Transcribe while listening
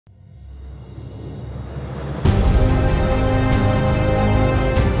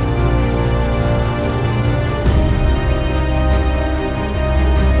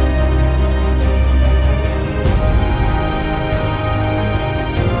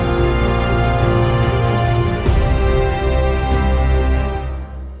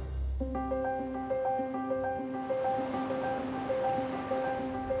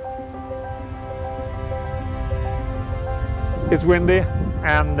It's windy,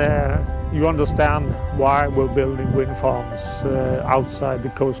 and you understand why we're building wind farms outside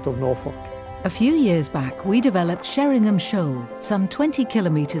the coast of Norfolk. A few years back, we developed Sheringham Shoal, some 20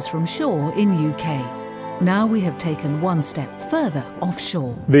 kilometres from shore in UK. Now we have taken one step further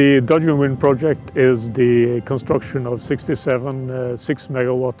offshore. The Dudgeon Wind project is the construction of 67 6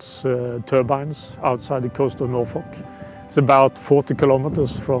 megawatts turbines outside the coast of Norfolk. It's about 40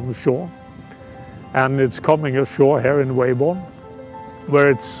 kilometers from shore, and it's coming ashore here in Weybourne,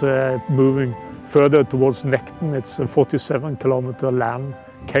 where it's moving further towards Necton. It's a 47-kilometer land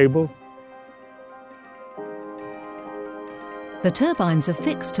cable. The turbines are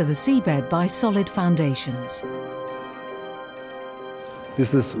fixed to the seabed by solid foundations.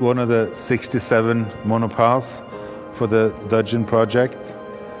 This is one of the 67 monopiles for the Dudgeon project.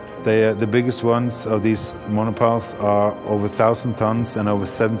 The biggest ones of these monopiles are over 1,000 tons and over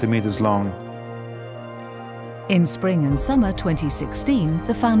 70 meters long. In spring and summer 2016,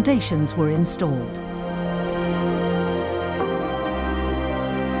 the foundations were installed.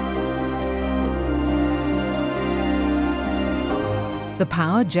 The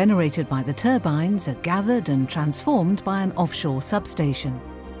power generated by the turbines are gathered and transformed by an offshore substation.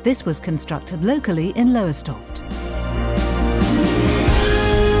 This was constructed locally in Lowestoft.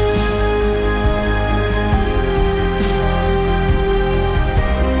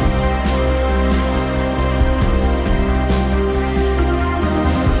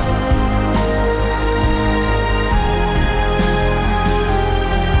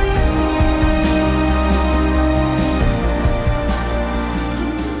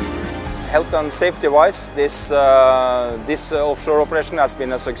 Health and safety-wise, this offshore operation has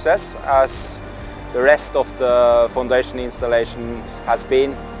been a success, as the rest of the foundation installation has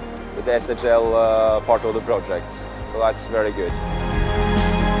been with the SHL part of the project. So that's very good.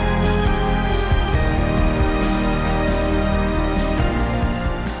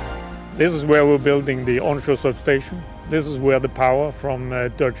 This is where we're building the onshore substation. This is where the power from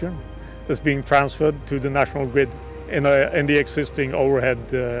Dudgeon is being transferred to the national grid in the existing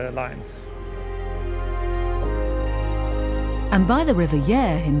overhead lines. And by the River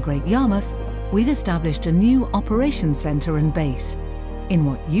Yare in Great Yarmouth, we've established a new operations centre and base in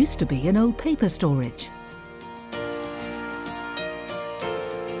what used to be an old paper storage.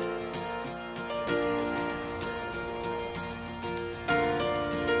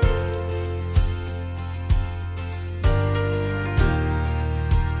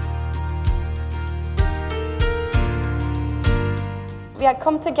 We have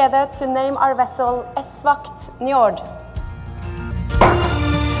come together to name our vessel Esvagt Njord.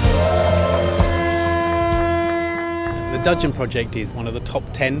 The Dudgeon project is one of the top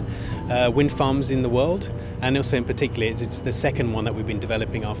 10 wind farms in the world, and also in particular it's the second one that we've been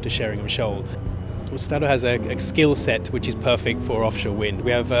developing after Sheringham Shoal. Well, Statoil has a skill set which is perfect for offshore wind.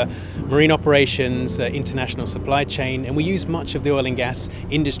 We have marine operations, international supply chain, and we use much of the oil and gas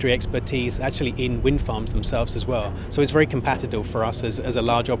industry expertise actually in wind farms themselves as well. So it's very compatible for us as a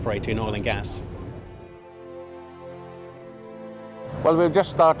large operator in oil and gas. Well, we've just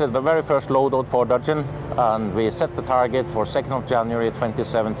started the very first load-out for Dudgeon, and we set the target for 2nd of January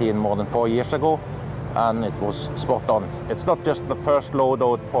 2017 more than 4 years ago, and it was spot on. It's not just the first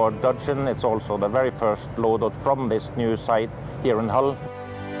load-out for Dudgeon, it's also the very first load-out from this new site here in Hull.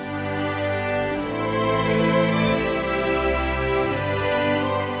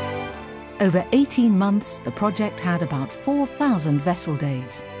 Over 18 months, the project had about 4,000 vessel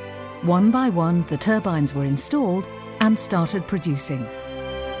days. One by one, the turbines were installed and started producing.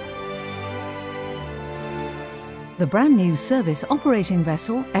 The brand new service operating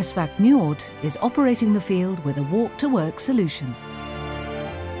vessel, Esvagt Njord, is operating the field with a walk-to-work solution.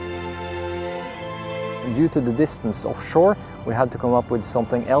 Due to the distance offshore, we had to come up with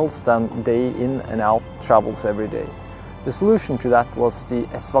something else than day in and out travels every day. The solution to that was the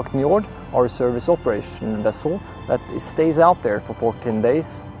Esvagt Njord, our service operation vessel that stays out there for 14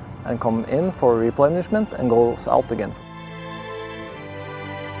 days and come in for replenishment and goes out again.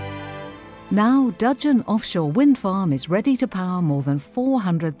 Now Dudgeon Offshore Wind Farm is ready to power more than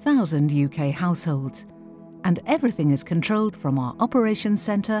 400,000 UK households, and everything is controlled from our operations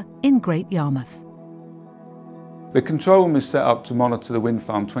centre in Great Yarmouth. The control room is set up to monitor the wind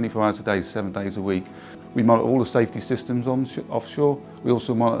farm 24 hours a day, 7 days a week. We monitor all the safety systems offshore. We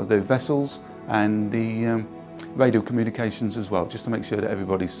also monitor the vessels and the radio communications as well, just to make sure that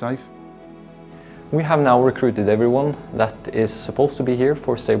everybody's safe. We have now recruited everyone that is supposed to be here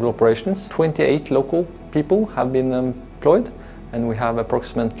for stable operations. 28 local people have been employed, and we have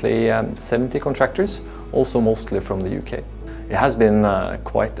approximately 70 contractors, also mostly from the UK. It has been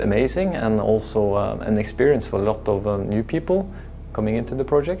quite amazing, and also an experience for a lot of new people coming into the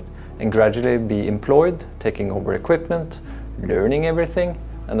project, and gradually be employed, taking over equipment, learning everything,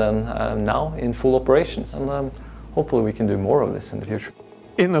 and then now in full operations. And hopefully we can do more of this in the future.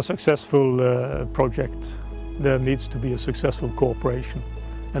 In a successful project, there needs to be a successful cooperation.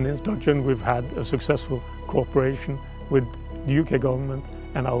 And in Dudgeon we've had a successful cooperation with the UK government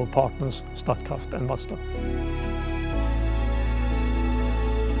and our partners Statkraft and Masdar.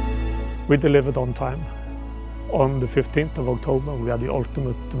 We delivered on time. On the 15th of October we had the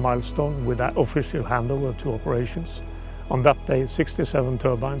ultimate milestone with an official handover to operations. On that day 67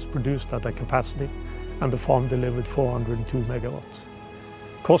 turbines produced at their capacity, and the farm delivered 402 megawatts.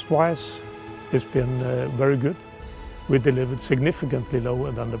 Cost-wise, it's been very good. We delivered significantly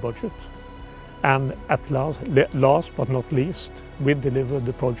lower than the budget. And at last but not least, we delivered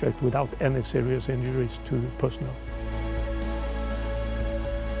the project without any serious injuries to personnel.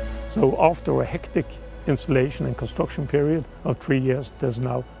 So after a hectic installation and construction period of 3 years, there's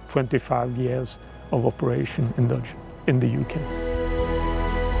now 25 years of operation in Dudgeon in the UK.